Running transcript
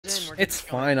we're It's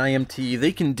getting going. fine, IMT.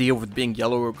 They can deal with being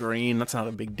yellow or green. That's not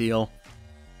a big deal.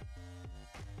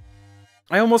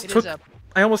 I almost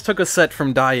took a set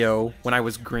from Dio when I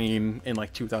was green in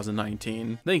like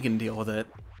 2019. They can deal with it.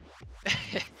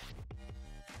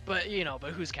 But you know,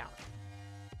 but who's counting?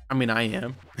 I mean, I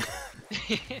am.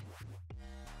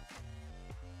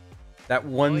 That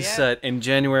one set in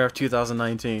January of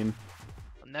 2019.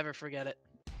 I'll never forget it.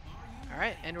 All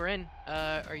right, and we're in.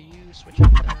 Are you switching?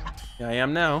 Yeah, I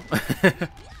am now.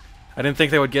 I didn't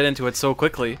think they would get into it so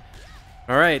quickly.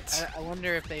 All right. I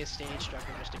wonder if they stage struck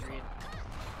or just agreed.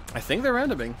 I think they're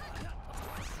randoming.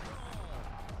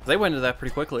 They went into that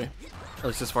pretty quickly, at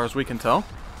least as far as we can tell.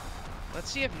 Let's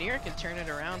see if Neer can turn it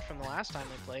around from the last time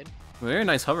they played. Very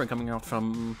nice hovering coming out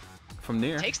from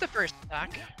Neer. Takes the first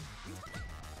attack.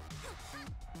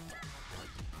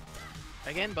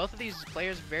 Again, both of these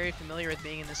players very familiar with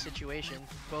being in this situation,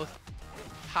 both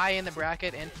high in the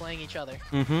bracket and playing each other.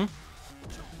 Mm-hmm.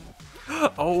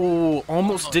 Oh,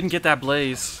 almost didn't get that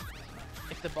blaze.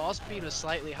 If the ball speed was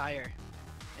slightly higher,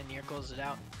 and Neer closed it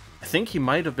out. I think he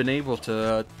might have been able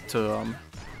to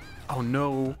oh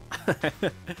no.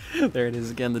 There it is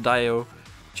again, the Dio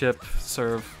chip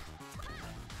serve.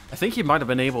 I think he might have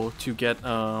been able to get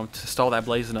to stall that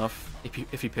blaze enough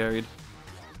if he parried.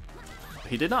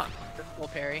 He did not. Full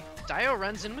parry. Dio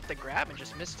runs in with the grab and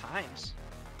just missed times.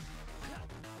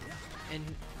 And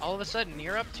all of a sudden,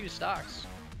 Neer up 2 stocks.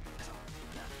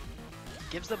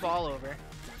 Gives the ball over.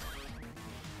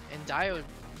 And Dio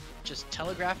just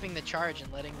telegraphing the charge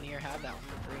and letting Neer have that one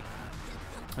for free.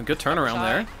 A good turnaround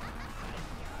there.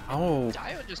 Oh.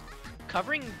 Dio just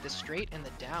covering the straight and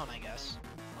the down, I guess.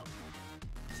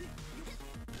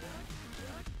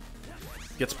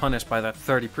 Gets punished by that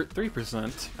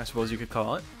 33%, I suppose you could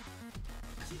call it.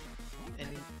 And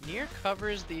Neer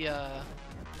covers the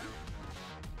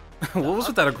what was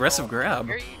with that aggressive grab?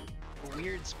 Very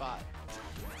weird spot.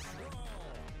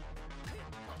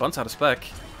 Bunts out of spec.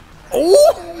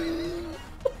 Oh!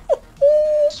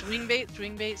 Swing bait,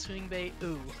 swing bait, swing bait.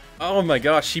 Ooh. Oh my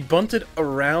gosh, she bunted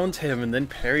around him and then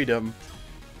parried him.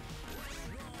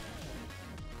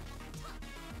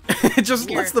 It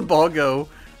just lets the ball go.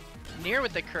 Neer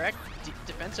with the correct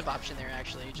defensive option there,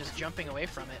 actually, just jumping away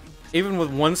from it. Even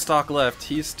with 1 stock left,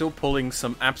 he's still pulling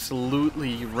some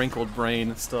absolutely wrinkled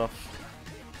brain stuff.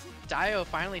 Dio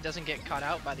finally doesn't get caught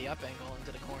out by the up angle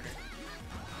into the corner.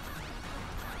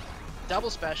 Double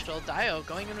special, Dio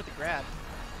going in with the grab.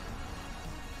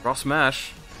 Raw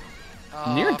smash.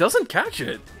 Neer doesn't catch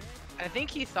it. I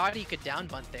think he thought he could down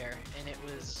bunt there, and it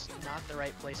was not the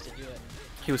right place to do it.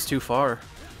 He was too far.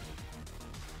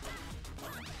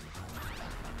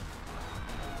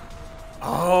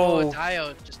 Oh,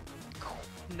 Dio just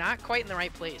not quite in the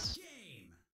right place.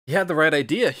 He had the right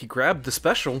idea. He grabbed the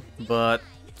special, but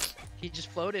he just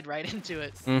floated right into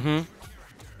it. Mm-hmm.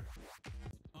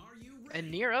 And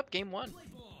Neer up game 1.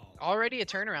 Already a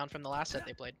turnaround from the last set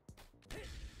they played.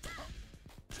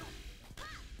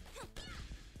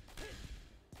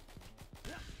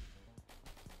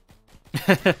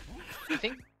 I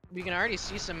think we can already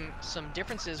see some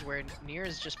differences where Neer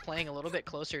is just playing a little bit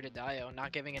closer to Dio,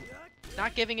 not giving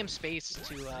him space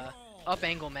to up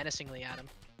angle menacingly at him.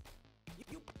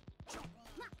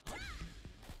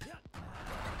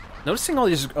 Noticing all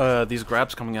these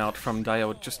grabs coming out from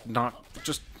Dio, just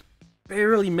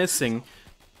barely missing.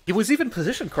 He was even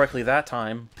positioned correctly that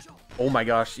time. Oh my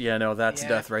gosh, yeah, no, that's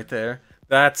death right there.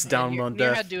 That's down on death.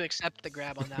 Neer had to accept the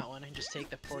grab on that one and just take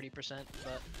the 40%,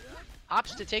 but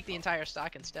opts to take the entire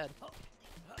stock instead.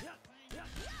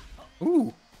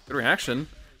 Ooh, good reaction.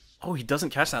 Oh, he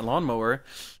doesn't catch that lawnmower.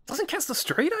 Doesn't catch the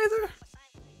straight either?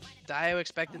 Dio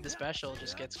expected the special,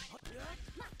 just gets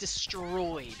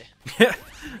destroyed. Yeah.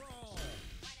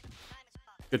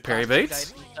 Good parry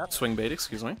bait. Swing bait,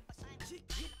 excuse me.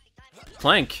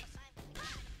 Plank.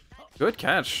 Good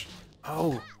catch.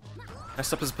 Oh.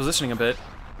 Messed up his positioning a bit.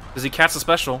 Does he catch the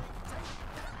special?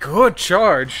 Good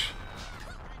charge.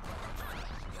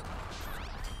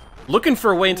 Looking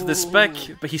for a way into the spec,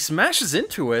 but he smashes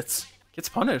into it. Gets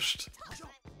punished.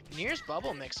 Neer's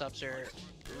bubble mix-ups are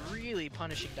really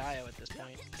punishing Dio at this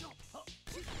point.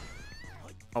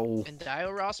 Oh. And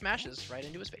Dio raw smashes right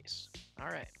into his face.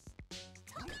 Alright.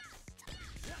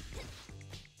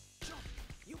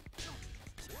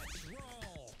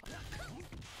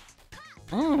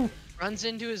 Runs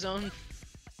into his own...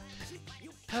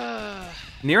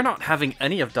 Neer not having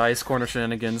any of Dio's corner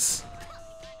shenanigans.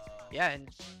 Yeah, and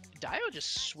Dio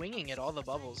just swinging at all the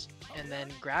bubbles, and then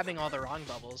grabbing all the wrong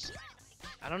bubbles.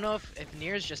 I don't know if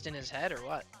Neer's just in his head or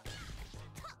what.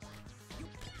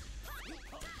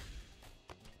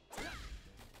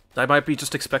 I might be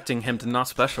just expecting him to not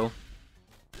special.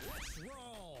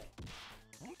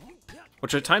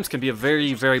 Which at times can be a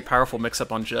very, very powerful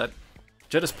mix-up on Jet.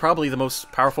 Jet is probably the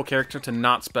most powerful character to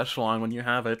not special on when you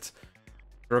have it.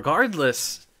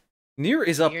 Regardless, Neer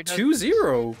is up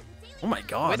 2-0. Oh my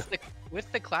god.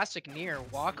 With the classic Neer,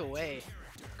 walk away.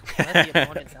 Let the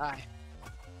opponent die.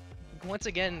 Once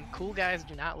again, cool guys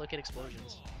do not look at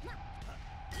explosions.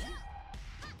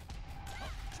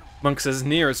 Monk says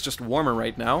Neer is just warmer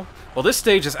right now. Well, this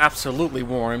stage is absolutely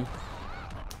warm.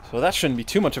 So that shouldn't be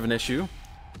too much of an issue.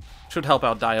 Should help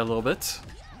out Dai a little bit.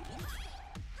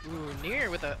 Ooh, Neer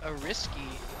with a risky...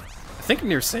 I think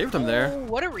Neer saved him there. Oh,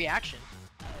 what a reaction.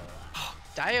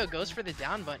 Dio goes for the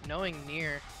down butt, knowing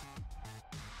Neer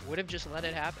would have just let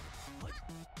it happen.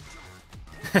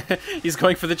 He's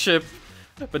going for the chip,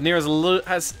 but Neer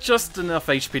has just enough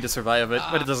HP to survive it,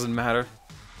 but it doesn't matter.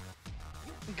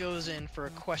 Goes in for a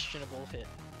questionable hit.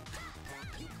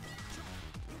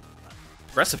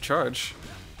 Aggressive charge.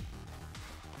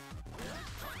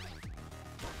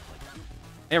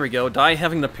 There we go, Dai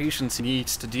having the patience he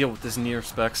needs to deal with this Neer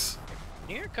specs.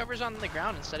 Neer covers on the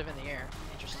ground instead of in the air.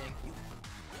 Interesting.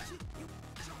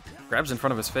 Grabs in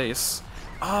front of his face.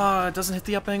 Ah, it doesn't hit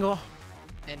the up angle.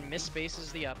 And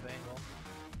misspaces the up angle.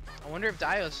 I wonder if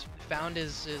Dio's found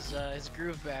his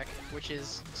groove back, which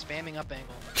is spamming up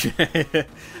angle.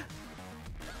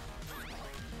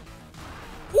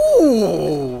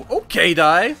 Ooh! Okay,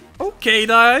 Dai. Okay,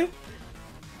 Dai.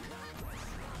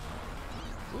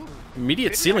 Ooh,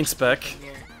 immediate ceiling spec.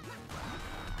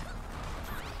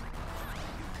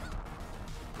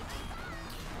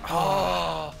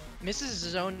 Oh! Misses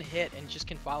his own hit and just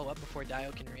can follow up before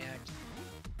Dio can react.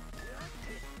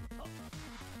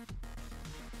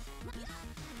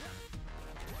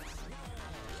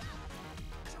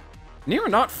 Neer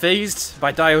not phased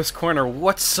by Dio's corner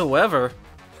whatsoever.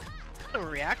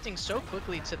 Reacting so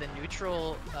quickly to the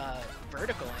neutral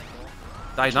vertical angle.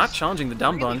 Dai not challenging the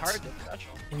down really bunt. hard to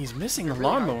And he's missing the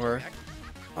lawnmower.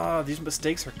 Ah, these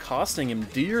mistakes are costing him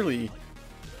dearly.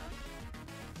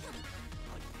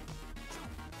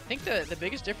 I think the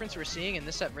biggest difference we're seeing in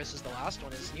this set versus the last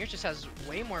one is Neer just has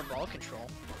way more ball control,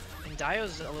 and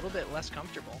Dio's a little bit less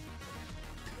comfortable.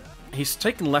 He's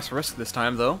taking less risk this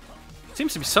time, though.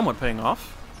 Seems to be somewhat paying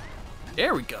off.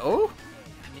 There we go.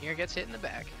 Neer gets hit in the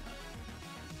back.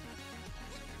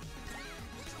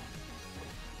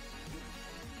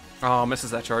 Oh,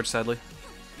 misses that charge, sadly.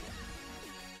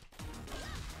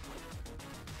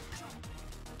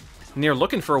 Neer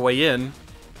looking for a way in.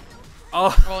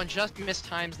 Oh, and just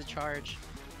mistimes the charge.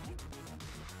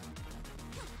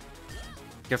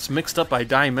 Gets mixed up by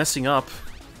Dai messing up.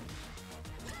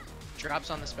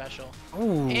 Drops on the special.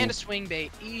 Ooh. And a swing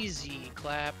bait. Easy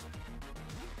clap.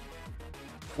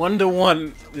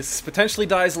 1-1. This is potentially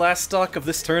Dai's last stock of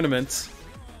this tournament.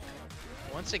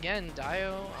 Once again,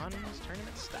 Dio on his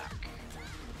tournament stock.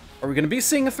 Are we going to be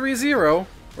seeing a 3-0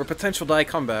 or potential Dai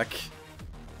comeback?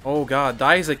 Oh god,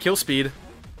 Dai is at kill speed.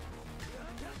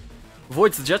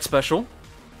 Avoids the jet special.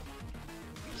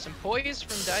 Some poise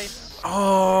from Dice.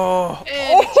 Oh!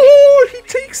 And he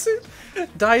takes it!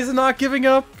 Dai is not giving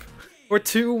up. We're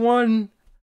 2-1.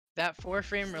 That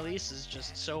 4-frame release is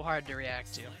just so hard to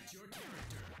react to.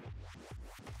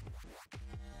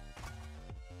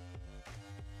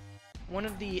 One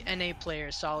of the NA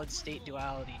players, Solid State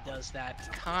Duality, does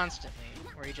that constantly,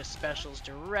 where he just specials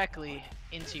directly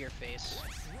into your face.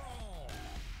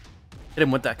 Hit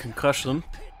him with that concussion.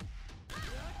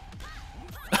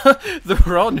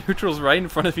 They're all neutrals right in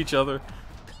front of each other.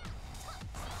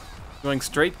 Going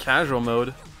straight casual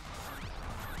mode.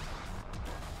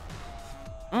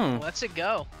 Let's it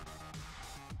go.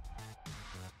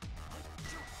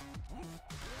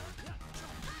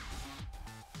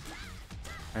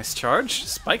 Nice charge.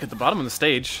 Spike at the bottom of the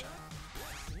stage.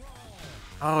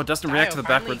 Oh, it doesn't react to the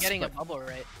backwards. Getting a bubble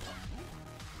right.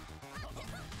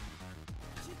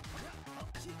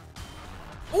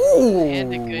 Ooh!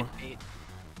 And a good bait.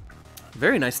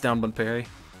 Very nice down bunt parry.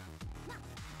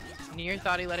 Neer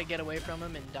thought he let it get away from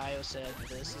him, and Dio said,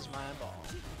 "This is my ball."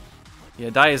 Yeah,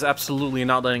 Dai is absolutely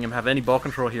not letting him have any ball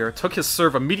control here. Took his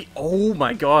serve immediately. Oh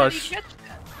my gosh.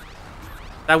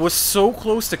 That was so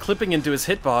close to clipping into his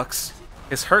hitbox.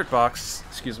 His hurt box,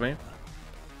 excuse me.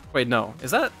 Wait, no.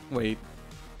 Is that... Wait.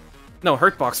 No,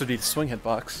 hurt box would be the swing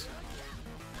hitbox.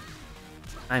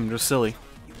 I'm just silly.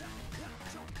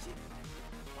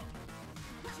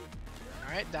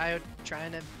 Alright, Dio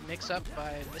trying to mix up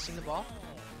by missing the ball.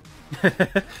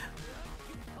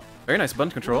 Very nice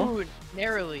bunt control. Ooh,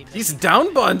 narrowly. These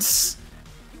down bunts!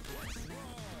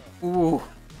 Ooh.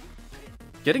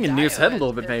 Getting in Neer's head a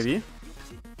little bit, maybe.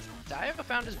 Dio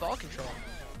found his ball control.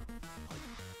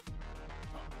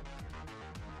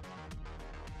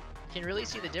 Can really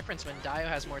see the difference when Dio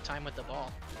has more time with the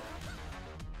ball.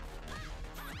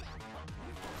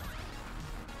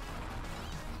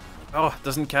 Oh,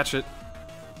 doesn't catch it.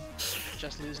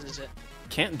 Just loses it.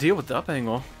 Can't deal with the up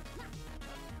angle.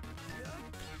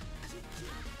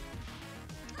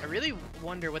 I really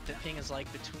wonder what the ping is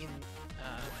like between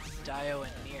Dio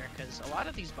and Neer, because a lot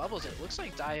of these bubbles, it looks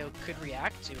like Dio could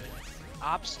react to and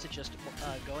opts to just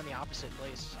go in the opposite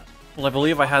place. Well, I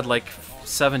believe I had like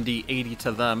 70, 80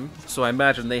 to them, so I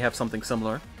imagine they have something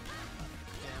similar.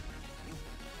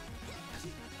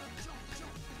 Yeah.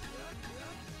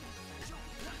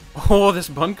 Oh, this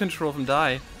bun control from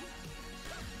Dai.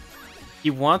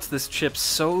 He wants this chip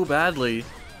so badly.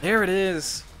 There it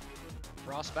is.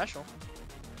 Raw special.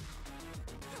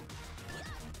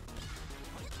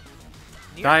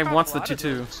 Dai wants the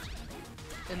 2-2.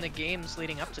 In the games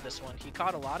leading up to this one, he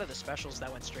caught a lot of the specials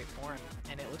that went straight for him,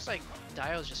 and it looks like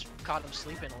Dio's just caught him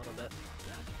sleeping a little bit.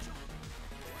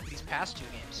 These past 2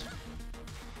 games.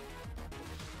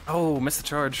 Oh, missed the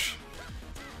charge.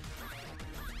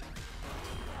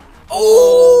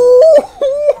 Oh!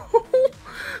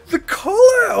 The call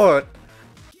out!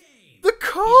 The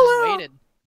call out! He just waited.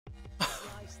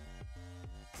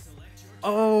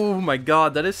 Oh my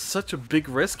god, that is such a big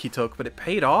risk he took, but it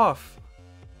paid off.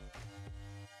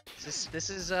 This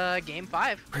is game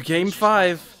 5. For game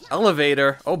 5,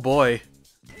 elevator. Oh boy.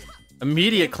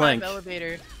 Immediate Game 5 clank.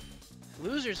 elevator.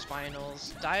 Losers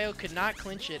finals. Dio could not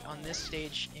clinch it on this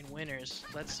stage in winners.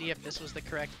 Let's see if this was the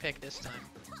correct pick this time.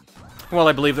 Well,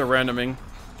 I believe they're randoming.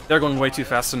 They're going way too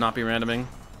fast to not be randoming.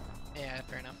 Yeah,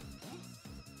 fair enough.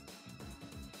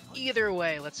 Either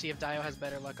way, let's see if Dio has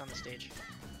better luck on the stage.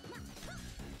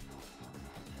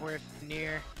 Or if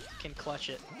Neer can clutch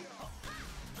it.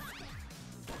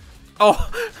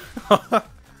 Oh!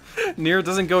 Neer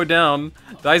doesn't go down.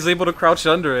 Dai's able to crouch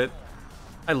under it.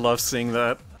 I love seeing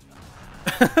that.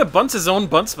 Bunts his own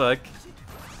bunt spec.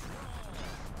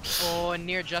 Oh, and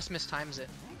Neer just mistimes it.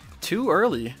 Too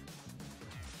early.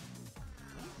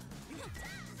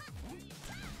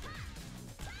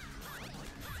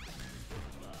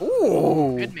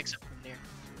 Ooh! Good mix up from Neer.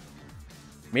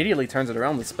 Immediately turns it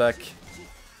around the spec.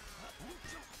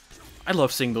 I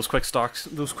love seeing those quick stocks,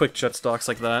 those quick jet stocks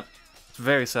like that. It's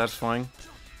very satisfying.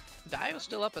 Dio's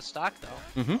still up a stock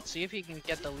though. Mm-hmm. See if he can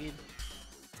get the lead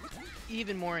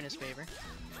even more in his favor.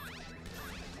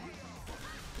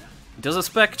 He does a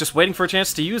spec, just waiting for a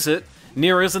chance to use it.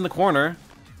 Neer is in the corner,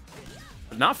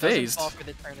 but not phased. Doesn't fall for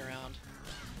the turnaround.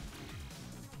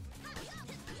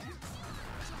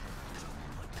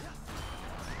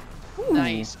 Ooh.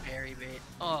 Nice parry bait.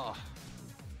 Oh.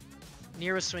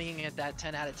 Neer was swinging at that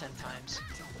 10 out of 10 times.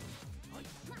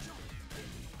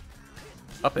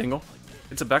 Up angle.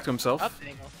 It's it back to himself. Up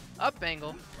angle. Up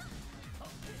angle.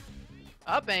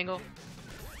 Up angle.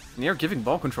 Neer giving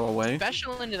ball control away.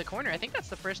 Special into the corner. I think that's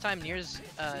the first time Neer's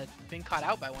been caught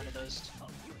out by one of those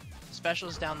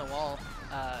specials down the wall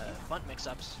bunt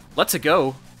mix-ups. Lets it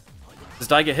go. Does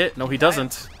Dai get hit? No, he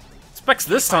doesn't. Specs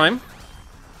this time.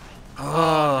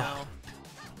 Oh, no.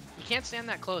 You can't stand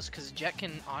that close because Jet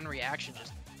can, on reaction,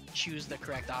 just choose the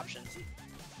correct option.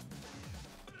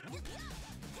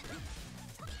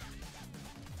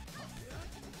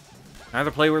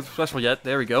 Neither play with special yet.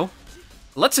 There we go.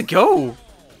 Let's it go!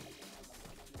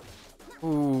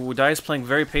 Ooh, Dai's playing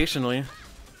very patiently.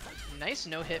 Nice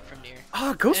no hit from Neer.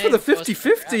 Ah, goes for the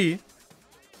 50-50!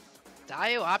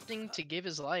 Dio opting to give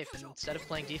his life instead of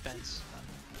playing defense.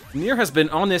 Neer has been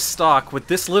on this stock with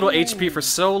this little HP for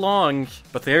so long,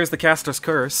 but there's the caster's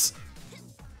curse.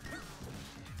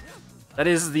 That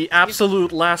is the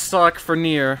absolute last stock for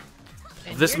Neer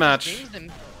of this match.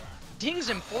 Dings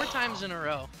him 4 times in a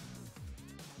row.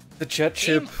 The jet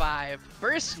chip. Game 5,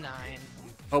 burst 9.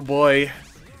 Oh boy.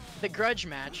 The grudge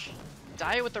match.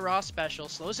 Dio with the raw special,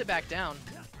 slows it back down.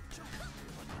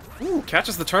 Ooh,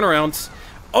 catches the turnarounds.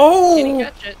 Oh! Can he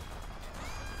catch it?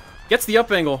 Gets the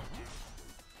up angle.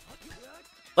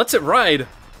 Lets it ride.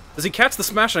 Does he catch the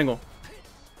smash angle?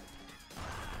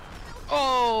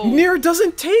 Oh! Neer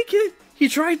doesn't take it! He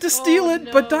tried to steal it,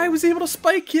 no. but Dai was able to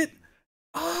spike it.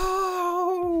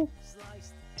 Oh!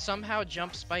 Somehow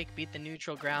jump spike beat the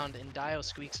neutral ground and Dio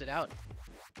squeaks it out.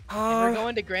 And Uh, we're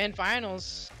going to grand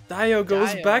finals. Dio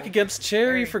goes back against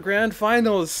Cherry for grand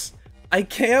finals. I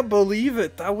can't believe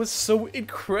it. That was so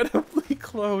incredibly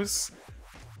close.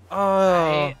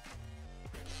 I'm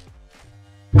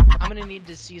gonna need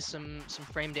to see some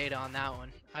frame data on that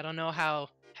one. I don't know how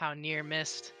Neer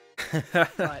missed,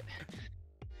 but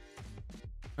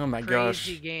Oh my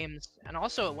crazy gosh. games. And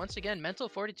also, once again, mental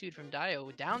fortitude from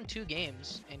Dio, down 2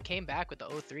 games and came back with the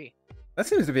 0-3. That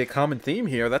seems to be a common theme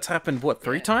here. That's happened, what,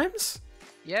 3 Yeah. times?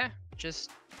 Yeah,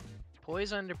 just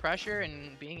poise under pressure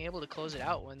and being able to close it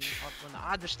out when the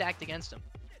odds are stacked against him.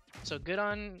 So good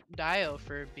on Dio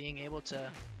for being able to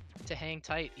hang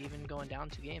tight even going down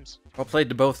 2 games. Well played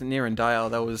to both Neer and Dio.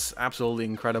 That was absolutely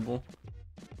incredible.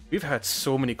 We've had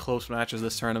so many close matches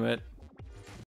this tournament.